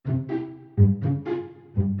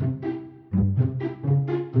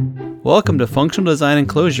Welcome to Functional Design and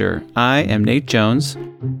Clojure. I am Nate Jones.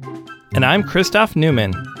 And I'm Christoph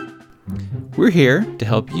Newman. We're here to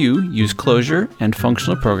help you use Clojure and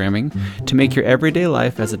functional programming to make your everyday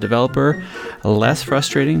life as a developer less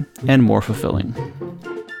frustrating and more fulfilling.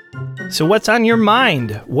 So what's on your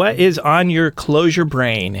mind? What is on your Clojure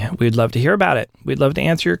brain? We'd love to hear about it. We'd love to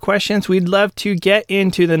answer your questions. We'd love to get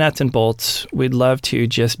into the nuts and bolts. We'd love to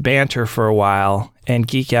just banter for a while and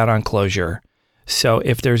geek out on Clojure. So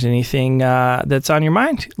if there's anything that's on your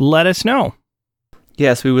mind, let us know.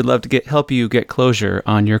 Yes, we would love to help you get closure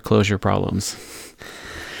on your Clojure problems.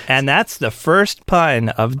 And that's the first pun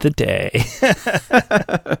of the day.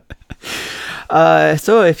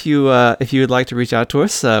 So if you would like to reach out to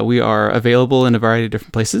us, we are available in a variety of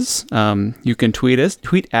different places. You can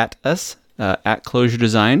tweet at us at Clojure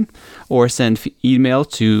Design, or send email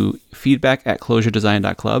to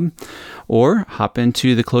feedback@clojuredesign.club, or hop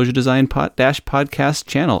into the Clojure Design podcast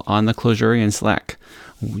channel on the Clojurian Slack.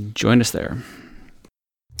 Join us there.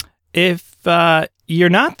 If you're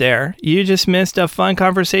not there, you just missed a fun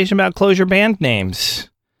conversation about Clojure band names,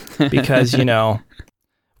 because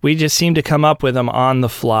we just seem to come up with them on the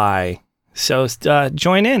fly. So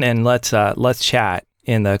join in and let's chat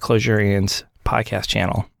in the Clojurians podcast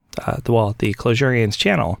channel. The Clojurians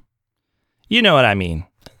channel. You know what I mean.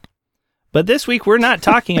 But this week, we're not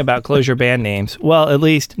talking about Clojure band names. Well, at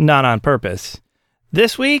least not on purpose.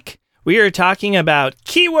 This week, we are talking about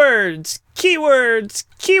keywords.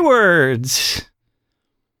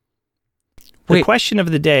 The question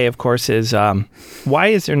of the day, of course, is why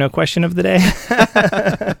is there no question of the day?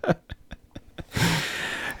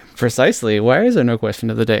 Precisely. Why is there no question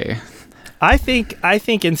of the day? I think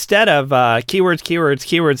instead of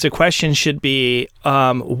keywords, the question should be,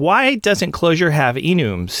 why doesn't Clojure have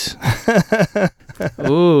enums?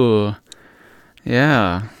 Ooh,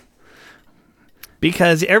 yeah.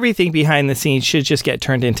 Because everything behind the scenes should just get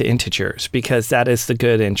turned into integers, because that is the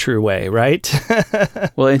good and true way, right?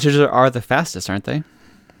 Well, integers are the fastest, aren't they?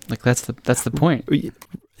 Like that's the point.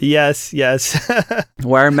 Yes.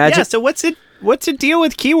 Why are magic? Yeah. So what's the deal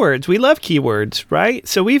with keywords? We love keywords, right?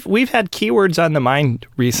 So we've had keywords on the mind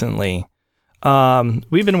recently.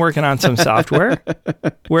 We've been working on some software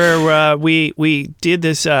where we did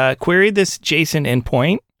this queried this JSON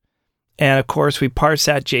endpoint. And of course, we parse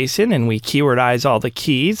that JSON and we keywordize all the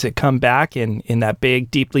keys that come back in that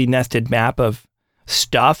big, deeply nested map of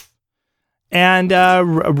stuff, and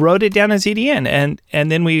wrote it down as EDN.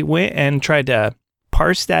 And then we went and tried to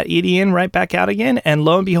parse that EDN right back out again. And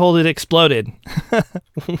lo and behold, it exploded.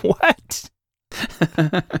 What?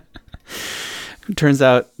 Turns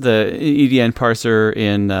out the EDN parser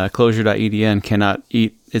in Clojure.edn cannot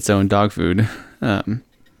eat its own dog food.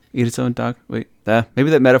 Eat its own dog? Wait, maybe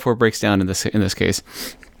that metaphor breaks down in this case.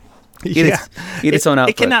 Eat its own output.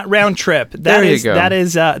 It cannot round trip. There you go.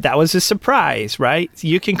 That was a surprise, right?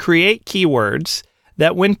 You can create keywords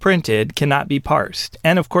that, when printed, cannot be parsed.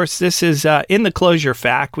 And of course, this is in the Clojure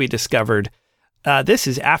FAQ we discovered. This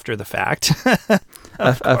is after the fact. A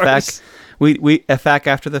FAQ. A FAQ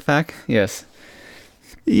after the fact. Yes.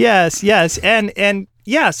 Yes, and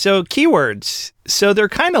yeah. So keywords. So they're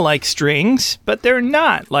kind of like strings, but they're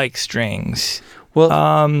not like strings.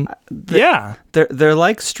 Well, yeah. They're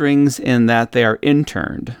like strings in that they are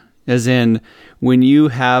interned, as in when you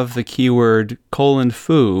have the keyword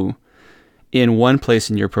 :foo in one place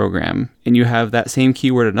in your program, and you have that same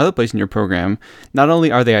keyword another place in your program. Not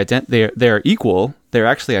only are they are equal, they're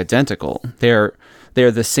actually identical. They're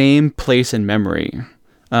the same place in memory.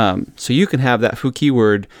 So you can have that foo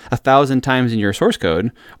keyword 1,000 times in your source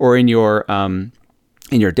code or in your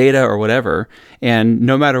data or whatever, and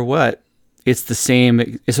no matter what, it's the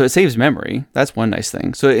same. So it saves memory. That's one nice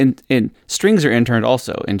thing. So in strings are interned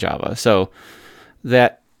also in Java. So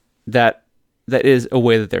that is a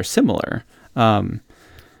way that they're similar.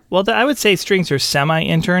 Well, I would say strings are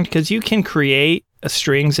semi-interned, because you can create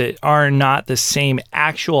strings that are not the same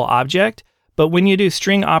actual object. But when you do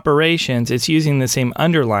string operations, it's using the same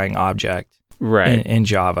underlying object, right, in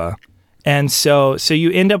Java. And so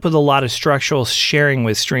you end up with a lot of structural sharing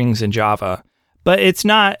with strings in Java. But it's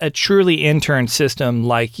not a truly interned system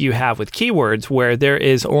like you have with keywords, where there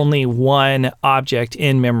is only one object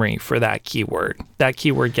in memory for that keyword. That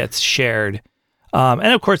keyword gets shared. And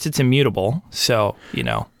of course, it's immutable. So,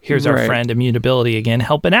 here's our friend Immutability again,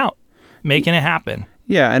 helping out, making it happen.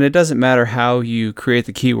 Yeah, and it doesn't matter how you create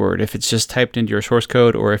the keyword, if it's just typed into your source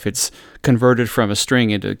code or if it's converted from a string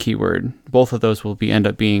into a keyword. Both of those will end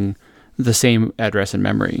up being the same address in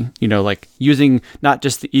memory. Like using not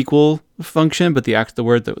just the equal function, but the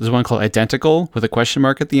word that was one called identical with a question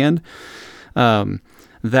mark at the end.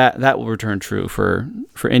 that will return true for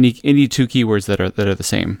any two keywords that are the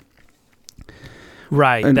same.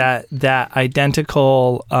 Right. And that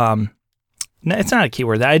identical. No, it's not a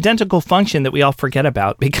keyword. The identical function that we all forget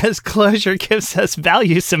about because Clojure gives us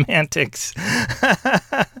value semantics.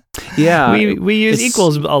 Yeah, we use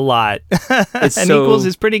equals a lot, and equals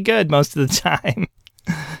is pretty good most of the time.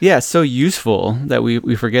 Yeah, it's so useful that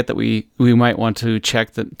we forget that we might want to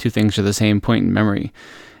check that two things are the same point in memory.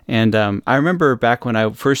 And I remember back when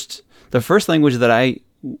the first language that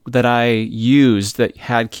I used that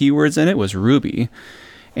had keywords in it was Ruby,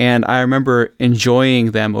 and I remember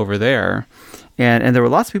enjoying them over there. And there were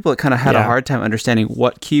lots of people that kind of had a hard time understanding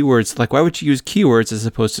what keywords, like why would you use keywords as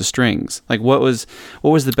opposed to strings? Like what was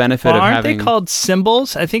the benefit of having... Aren't they called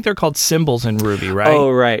symbols? I think they're called symbols in Ruby, right? Oh,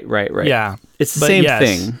 right. Yeah. It's the same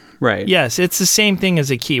thing, right? Yes, it's the same thing as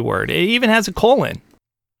a keyword. It even has a colon.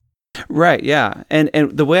 Right, yeah. And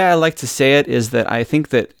the way I like to say it is that I think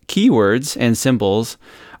that keywords and symbols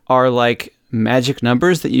are like magic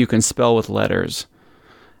numbers that you can spell with letters.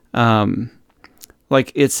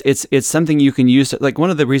 Like it's something you can use like one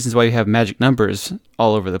of the reasons why you have magic numbers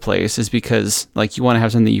all over the place is because like you want to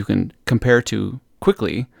have something you can compare to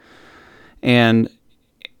quickly. And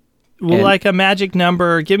like a magic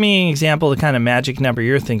number, give me an example of the kind of magic number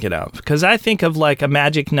you're thinking of. Because I think of like a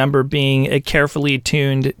magic number being a carefully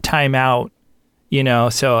tuned timeout,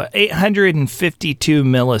 so 852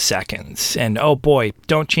 milliseconds. And oh boy,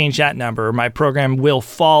 don't change that number or my program will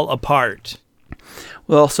fall apart.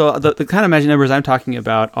 Well, so the kind of magic numbers I'm talking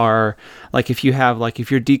about are like if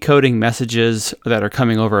you're decoding messages that are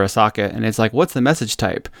coming over a socket and it's like, what's the message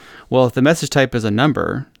type? Well, if the message type is a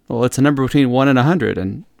number, well, it's a number between 1 and 100,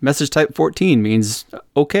 and message type 14 means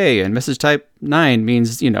okay, and message type 9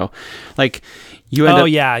 means, like you end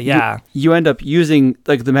up you end up using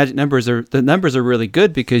like the magic numbers the numbers are really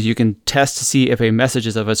good because you can test to see if a message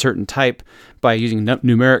is of a certain type by using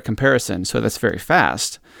numeric comparison. So that's very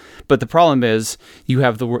fast. But the problem is you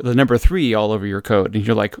have the number 3 all over your code, and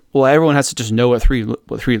you're like, well, everyone has to just know what 3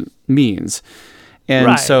 means. And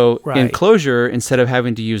in Clojure, instead of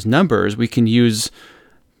having to use numbers, we can use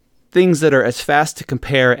things that are as fast to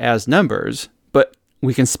compare as numbers, but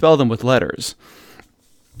we can spell them with letters.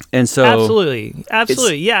 And so absolutely,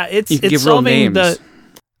 yeah, it's solving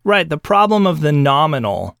the problem of the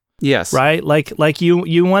nominal. Yes, right. Like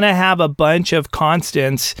you want to have a bunch of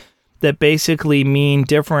constants that basically mean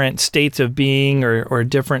different states of being or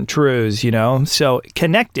different truths, So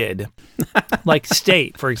connected, like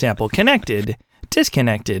state, for example, connected,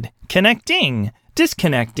 disconnected, connecting,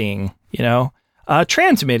 disconnecting,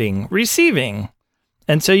 transmitting, receiving.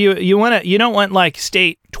 And so you don't want like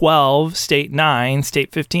state 12, state 9,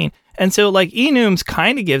 state 15. And so like enums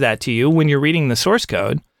kind of give that to you when you're reading the source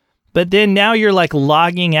code, but then now you're like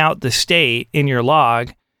logging out the state in your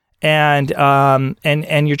log. And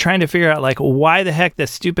you're trying to figure out like why the heck the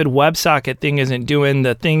stupid WebSocket thing isn't doing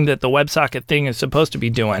the thing that the WebSocket thing is supposed to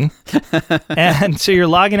be doing. And so you're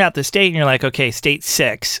logging out the state and you're like, okay, state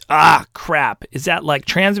 6. Ah, crap. Is that like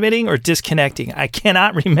transmitting or disconnecting? I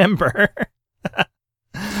cannot remember.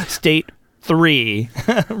 State 3,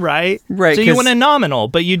 right? Right. So you want a nominal,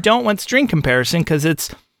 but you don't want string comparison because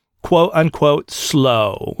it's quote unquote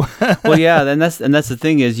slow. Well, yeah, and that's the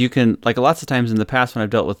thing is you can like lots of times in the past when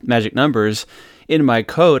I've dealt with magic numbers in my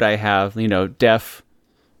code I have def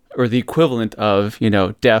or the equivalent of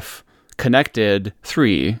def connected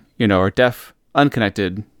 3 or def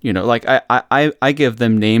unconnected like I give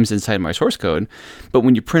them names inside my source code, but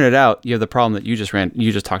when you print it out you have the problem that you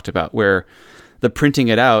just talked about where the printing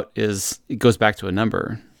it out it goes back to a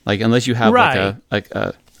number, like unless you have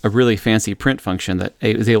a really fancy print function that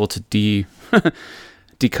is able to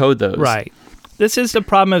decode those. Right. This is the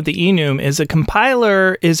problem of the enum is a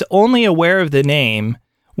compiler is only aware of the name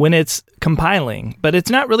when it's compiling, but it's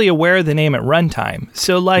not really aware of the name at runtime.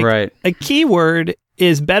 So like a keyword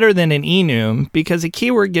is better than an enum because a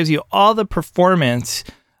keyword gives you all the performance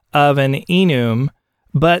of an enum,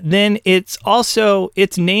 but then its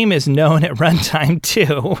name is known at runtime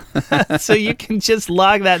too. So you can just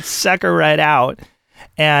log that sucker right out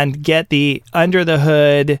and get the under the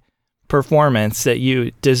hood performance that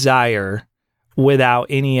you desire without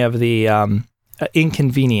any of the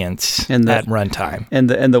inconvenience at runtime. And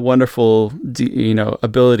the wonderful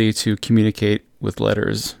ability to communicate with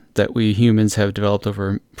letters that we humans have developed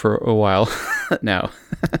for a while now.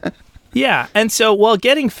 Yeah, and so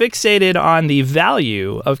getting fixated on the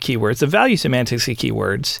value of keywords, the value semantics of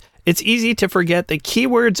keywords, it's easy to forget that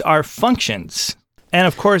keywords are functions. And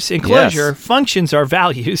of course, in Clojure, functions are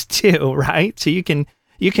values too, right? So you can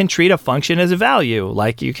treat a function as a value,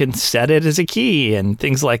 like you can set it as a key and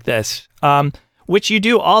things like this. which you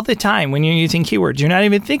do all the time when you're using keywords. You're not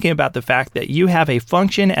even thinking about the fact that you have a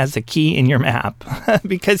function as a key in your map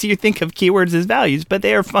because you think of keywords as values, but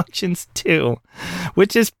they are functions too,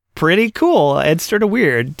 which is pretty cool. It's sort of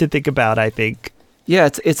weird to think about, I think. Yeah,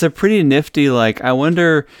 it's a pretty nifty, like, I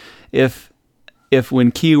wonder if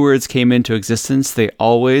when keywords came into existence, they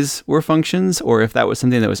always were functions, or if that was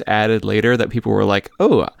something that was added later that people were like,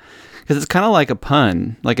 oh, because it's kind of like a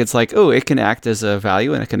pun. Like, it's like, oh, it can act as a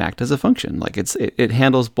value and it can act as a function. Like, it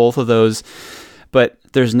handles both of those, but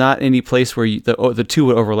there's not any place where the two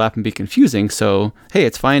would overlap and be confusing. So, hey,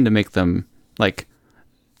 it's fine to make them, like,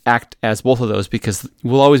 act as both of those, because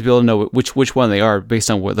we'll always be able to know which one they are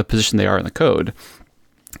based on what the position they are in the code.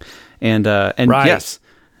 And right. Yes,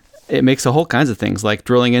 it makes a whole kinds of things, like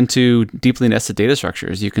drilling into deeply nested data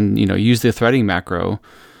structures. You can, use the threading macro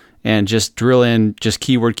and just drill in just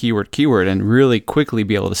keyword, and really quickly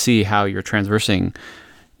be able to see how you're transversing,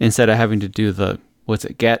 instead of having to do the,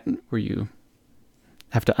 get, where you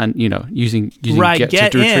have to, using right,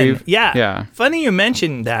 get to retrieve. Yeah. Funny you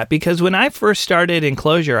mentioned that, because when I first started in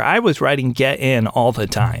Clojure, I was writing get in all the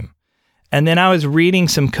time. And then I was reading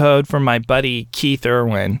some code from my buddy Keith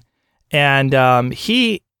Irwin, and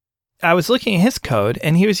I was looking at his code,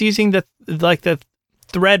 and he was using the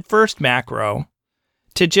thread first macro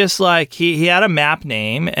to just like, he had a map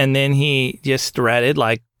name, and then he just threaded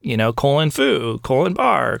like, :foo,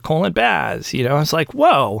 :bar, :baz. I was like,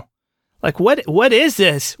 whoa, like what is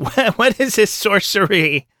this? What is this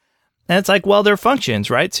sorcery? And it's like, well, they're functions,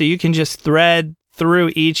 right? So you can just thread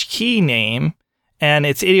through each key name, and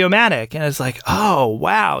it's idiomatic. And it's like, oh,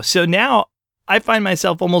 wow. So now I find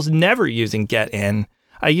myself almost never using get in.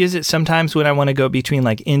 I use it sometimes when I want to go between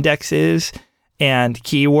like indexes and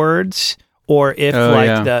keywords, or if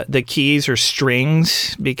the keys are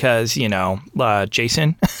strings, because,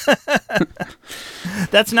 JSON.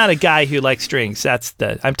 That's not a guy who likes strings.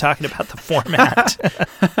 I'm talking about the format.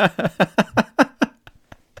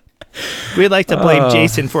 We like to blame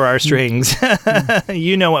JSON for our strings.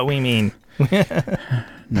 You know what we mean.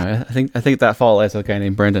 No, I think that fault lies with a guy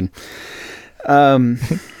named Brendan.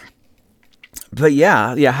 But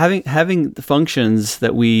yeah, having the functions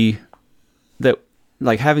that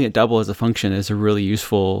like having it double as a function is a really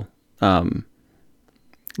useful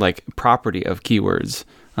like property of keywords.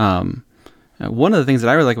 One of the things that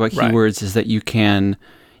I really like about keywords is that you can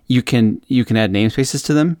add namespaces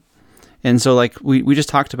to them. And so, like we just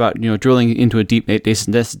talked about, drilling into a deep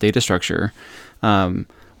data structure. And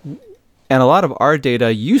a lot of our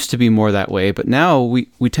data used to be more that way, but now we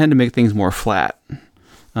tend to make things more flat.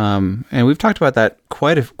 And we've talked about that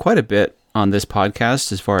quite a bit on this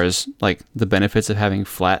podcast, as far as like the benefits of having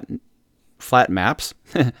flat maps.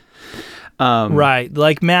 Right,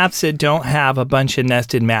 like maps that don't have a bunch of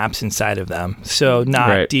nested maps inside of them. So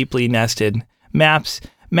not deeply nested maps.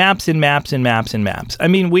 Maps and maps and maps and maps. I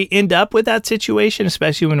mean, we end up with that situation,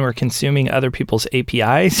 especially when we're consuming other people's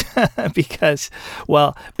APIs, because,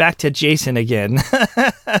 well, back to JSON again.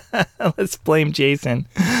 Let's blame JSON.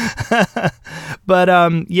 But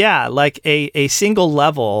like a single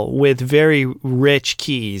level with very rich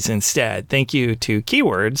keys instead. Thank you to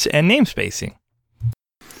keywords and namespacing.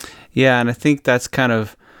 Yeah, and I think that's kind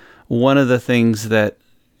of one of the things that,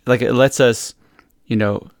 like, it lets us,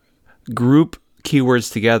 group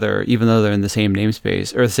keywords together, even though they're in the same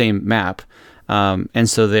namespace or the same map, and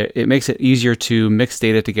so it makes it easier to mix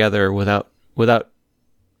data together without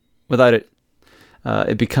it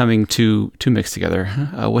becoming too mixed together.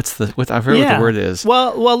 I forget what the word is.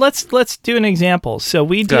 Well, let's do an example. So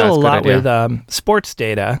we deal a lot with sports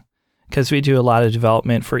data, because we do a lot of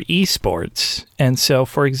development for esports. And so,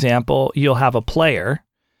 for example, you'll have a player,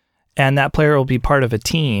 and that player will be part of a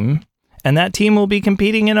team, and that team will be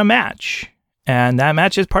competing in a match. And that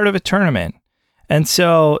match is part of a tournament. And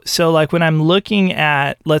so like when I'm looking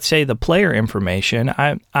at, let's say, the player information,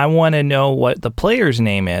 I want to know what the player's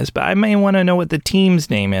name is, but I may want to know what the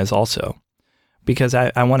team's name is also, because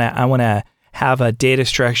I want to have a data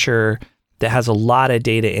structure that has a lot of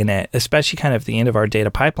data in it, especially kind of at the end of our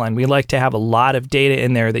data pipeline. We like to have a lot of data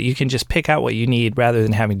in there that you can just pick out what you need rather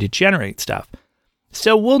than having to generate stuff.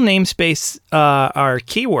 So we'll namespace our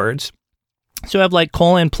keywords. So I have like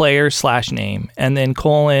 :player/name, and then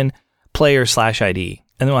 :player/ID,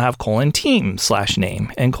 and then we'll have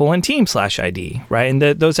 :team/name and :team/ID, right? And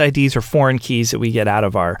those IDs are foreign keys that we get out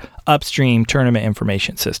of our upstream tournament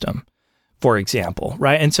information system, for example,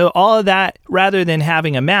 right? And so all of that, rather than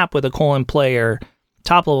having a map with a :player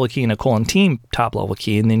top level key and a :team top level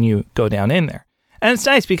key, and then you go down in there. And it's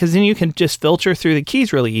nice because then you can just filter through the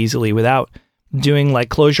keys really easily without doing like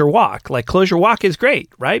Clojure walk. Like Clojure walk is great,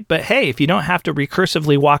 right? But hey, if you don't have to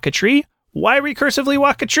recursively walk a tree, why recursively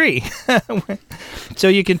walk a tree? So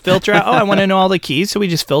you can filter out, I want to know all the keys. So we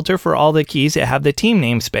just filter for all the keys that have the team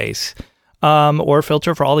namespace, or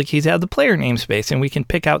filter for all the keys that have the player namespace. And we can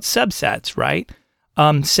pick out subsets, right?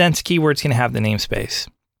 Since keywords can have the namespace.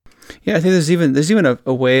 Yeah, I think there's even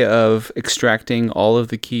a way of extracting all of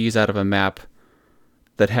the keys out of a map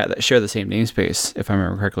that share the same namespace, if I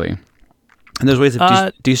remember correctly. And there's ways of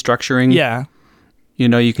destructuring. Yeah.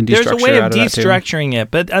 You can destructure. There's a way of out of destructuring it,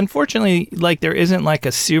 but unfortunately, there isn't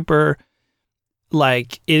a super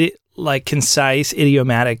concise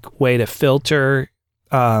idiomatic way to filter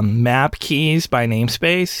map keys by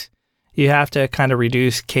namespace. You have to kind of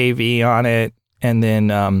reduce KV on it, and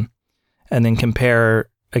then compare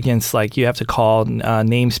against you have to call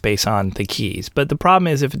namespace on the keys. But the problem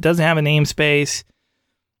is if it doesn't have a namespace,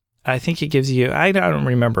 I think it gives you, I don't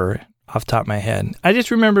remember off the top of my head. I just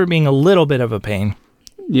remember it being a little bit of a pain.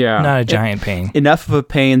 Yeah. Not a giant pain. Enough of a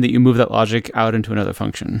pain that you move that logic out into another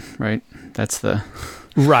function, right? That's the...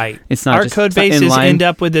 Right. It's not our just code bases end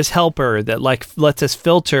up with this helper that lets us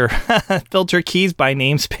filter keys by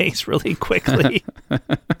namespace really quickly.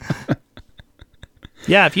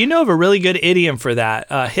 Yeah, if you know of a really good idiom for that,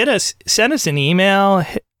 send us an email,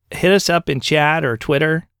 hit us up in chat or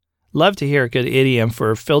Twitter. Love to hear a good idiom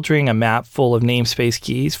for filtering a map full of namespace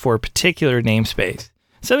keys for a particular namespace.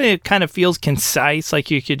 Something that kind of feels concise, like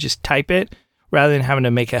you could just type it rather than having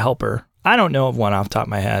to make a helper. I don't know of one off the top of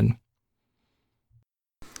my head.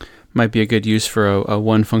 Might be a good use for a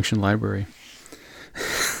one function library.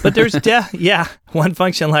 But there's one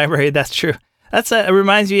function library. That's true. It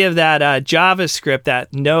reminds me of that JavaScript,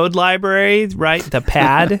 that node library, right? The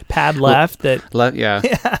pad left. Yeah.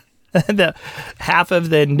 The half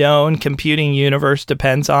of the known computing universe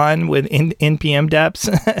depends on with npm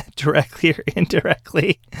deps, directly or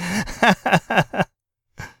indirectly.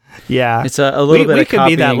 Yeah, it's a little bit. We of could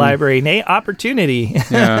copying. Be that library, Nate. Opportunity.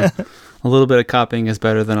 Yeah, a little bit of copying is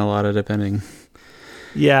better than a lot of depending.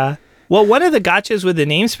 Yeah. Well, one of the gotchas with the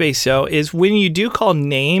namespace, though, is when you do call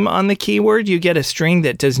name on the keyword, you get a string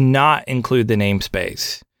that does not include the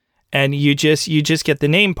namespace. And you just get the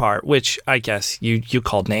name part, which I guess you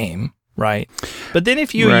called name, right? But then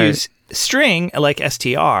if you use string, like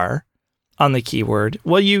str, on the keyword,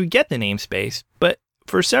 well, you get the namespace. But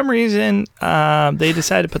for some reason, they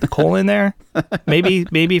decided to put the colon there.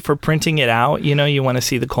 Maybe for printing it out, you want to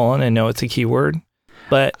see the colon and know it's a keyword.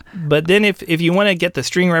 But then if you want to get the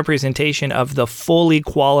string representation of the fully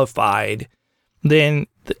qualified, then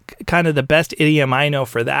kind of the best idiom I know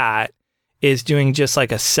for that is doing just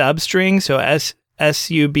like a substring, so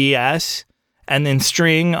subs, and then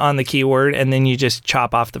string on the keyword, and then you just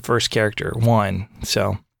chop off the first character, 1.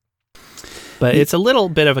 So, but it's a little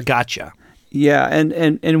bit of a gotcha. Yeah,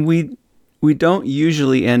 and we don't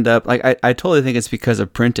usually end up I totally think it's because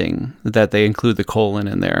of printing that they include the colon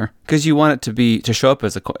in there, because you want it to show up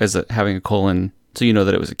as having a colon, so you know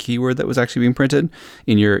that it was a keyword that was actually being printed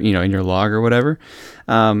in your in your log or whatever.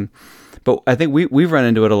 But I think we've run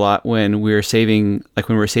into it a lot when we're saving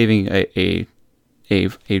a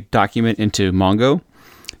document into Mongo,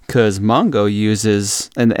 because Mongo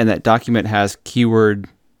uses and that document has keyword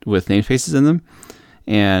with namespaces in them.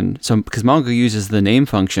 And so, because Mongo uses the name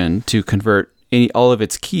function to convert all of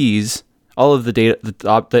its keys, all of the data,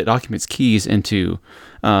 the document's keys into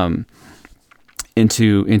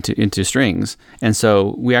strings, and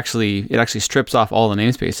so it actually strips off all the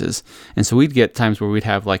namespaces. And so we'd get times where we'd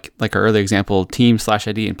have like our early example,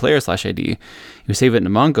 team/ID and player/ID. We save it into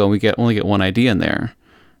Mongo, and we only get one ID in there.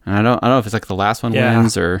 And I don't know if it's like the last one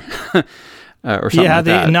wins or. Or something like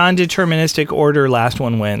that. Yeah, the non-deterministic order last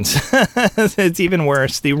one wins. It's even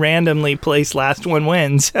worse. The randomly placed last one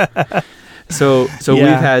wins. So we've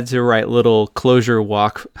had to write little closure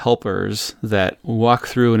walk helpers that walk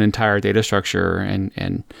through an entire data structure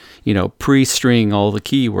and pre-string all the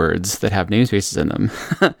keywords that have namespaces in them.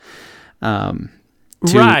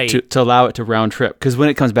 To allow it to round trip. Because when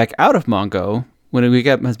it comes back out of Mongo,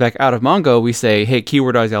 we say, hey,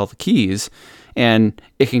 keyword all the keys, and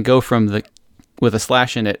it can go from with a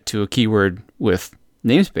slash in it to a keyword with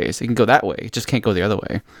namespace. It can go that way. It just can't go the other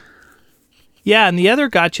way. Yeah, and the other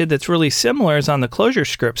gotcha that's really similar is on the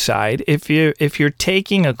ClojureScript side. If you're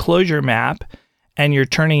taking a Clojure map and you're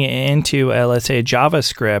turning it into let's say a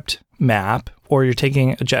JavaScript map, or you're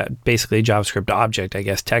taking basically a JavaScript object, I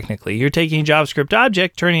guess technically, you're taking a JavaScript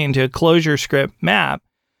object, turning it into a ClojureScript map,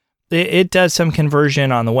 it does some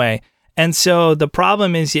conversion on the way. And so the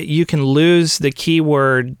problem is that you can lose the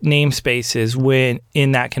keyword namespaces when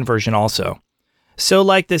in that conversion also. So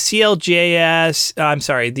like the the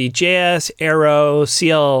JS arrow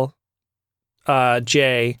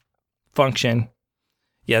CLJ function,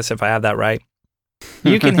 Yes, if I have that right.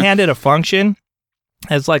 You can hand it a function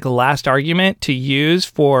as like a last argument to use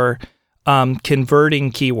for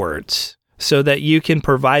converting keywords, so that you can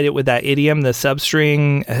provide it with that idiom, the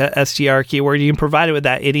substring str keyword. You can provide it with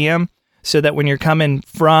that idiom so that when you're coming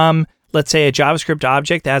from, let's say, a JavaScript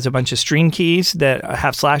object that has a bunch of string keys that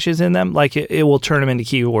have slashes in them, like it will turn them into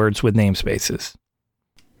keywords with namespaces.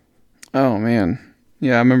 Oh, man.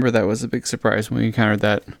 Yeah, I remember that was a big surprise when we encountered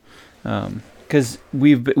that. Because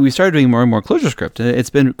we started doing more and more ClojureScript. It's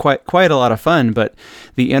been quite a lot of fun, but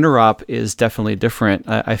the interop is definitely different.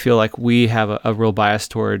 I feel like we have a real bias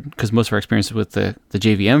toward, because most of our experience is with the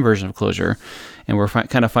JVM version of Clojure, and we're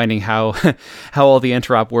kind of finding how all the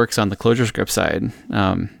interop works on the ClojureScript side.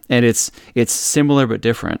 And it's similar but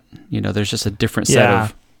different. There's just a different set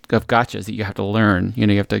of gotchas that you have to learn. You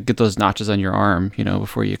have to get those notches on your arm,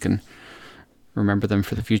 before you can remember them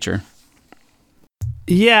for the future.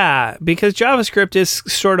 Yeah, because JavaScript is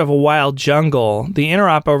sort of a wild jungle. The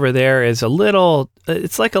interop over there is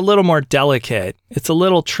it's like a little more delicate. It's a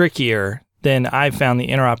little trickier than I found the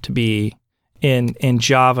interop to be in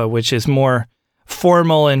Java, which is more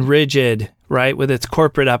formal and rigid, right, with its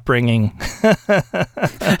corporate upbringing.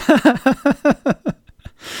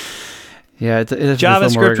 Yeah,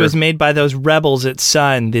 JavaScript was made by those rebels at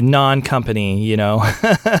Sun, the non-company,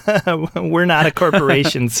 We're not a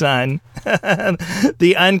corporation, Sun.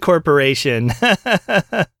 The uncorporation.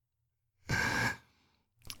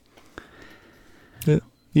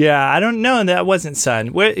 Yeah, I don't know. That wasn't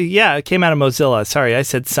Sun. It came out of Mozilla. Sorry, I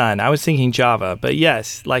said Sun. I was thinking Java. But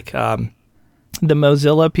yes, like the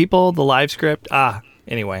Mozilla people, the LiveScript.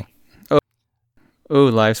 Anyway. Oh,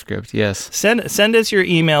 LiveScript, yes. Send us your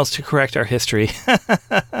emails to correct our history. Or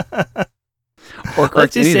correct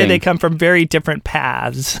Let's just anything. say they come from very different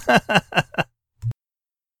paths.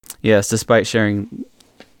 Yes, despite sharing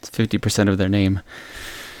 50% of their name.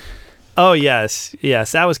 Oh, yes.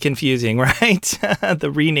 Yes, that was confusing, right?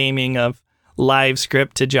 The renaming of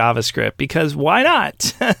LiveScript to JavaScript, because why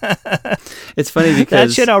not? It's funny because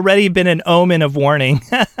that should already been an omen of warning.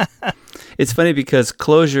 It's funny because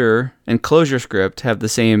Clojure and ClojureScript have the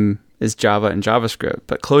same as Java and JavaScript,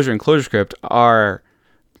 but Clojure and ClojureScript are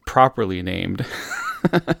properly named.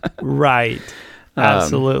 Right.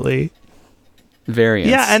 Absolutely. Variants.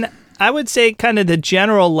 Yeah, and I would say kind of the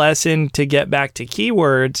general lesson to get back to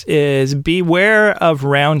keywords is beware of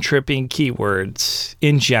round-tripping keywords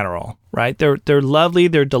in general, right? They're lovely,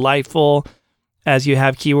 they're delightful as you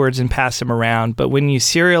have keywords and pass them around, but when you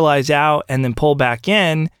serialize out and then pull back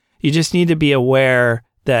in, you just need to be aware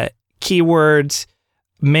that keywords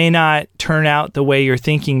may not turn out the way you're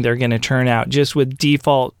thinking they're going to turn out, just with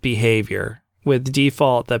default behavior, with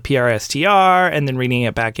default the PRSTR and then reading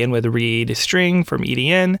it back in with read string from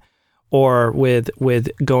EDN, or with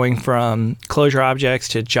going from Clojure objects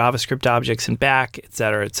to JavaScript objects and back, et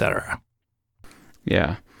cetera, et cetera.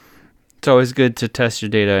 Yeah. It's always good to test your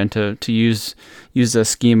data and to use a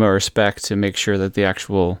schema or spec to make sure that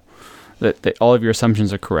that all of your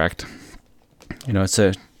assumptions are correct. It's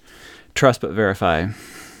a trust but verify.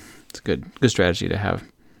 It's a good strategy to have.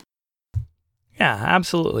 Yeah,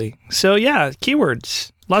 absolutely. So yeah,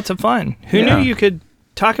 keywords, lots of fun. Who knew you could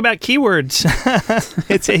talk about keywords?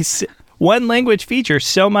 It's a one language feature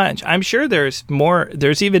so much. I'm sure there's more.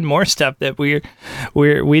 There's even more stuff that we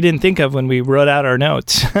didn't think of when we wrote out our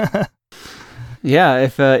notes. Yeah,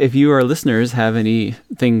 if you, our listeners, have any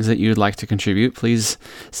things that you'd like to contribute, please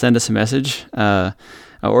send us a message. Or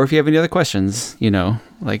if you have any other questions,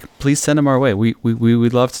 please send them our way. We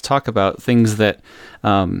would love to talk about things that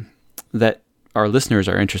that our listeners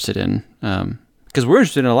are interested in, because we're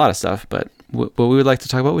interested in a lot of stuff, but we would like to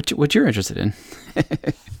talk about what you're interested in.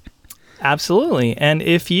 Absolutely. And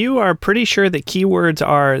if you are pretty sure that keywords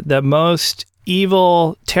are the most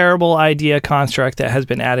evil, terrible idea construct that has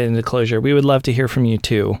been added into Clojure, we would love to hear from you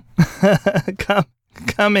too. Come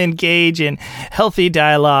engage in healthy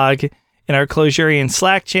dialogue in our Clojurian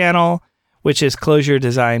Slack channel, which is Clojure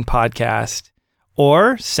Design Podcast,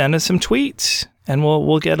 or send us some tweets and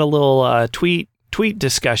we'll get a little tweet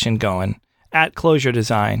discussion going at Clojure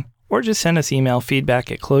Design, or just send us email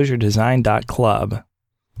feedback@clojuredesign.club.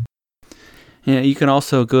 Yeah, you can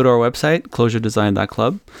also go to our website,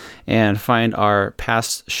 clojuredesign.club, and find our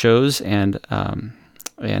past shows and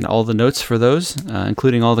all the notes for those,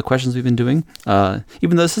 including all the questions we've been doing.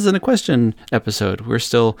 Even though this isn't a question episode, we're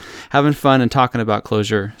still having fun and talking about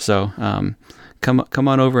Clojure. So come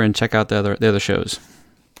on over and check out the other shows.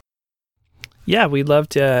 Yeah, we'd love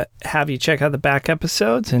to have you check out the back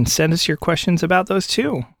episodes and send us your questions about those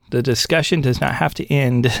too. The discussion does not have to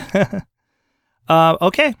end.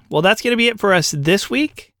 Okay, well, that's going to be it for us this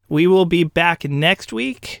week. We will be back next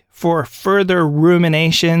week for further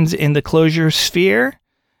ruminations in the Clojure sphere.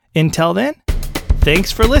 Until then,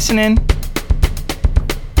 thanks for listening.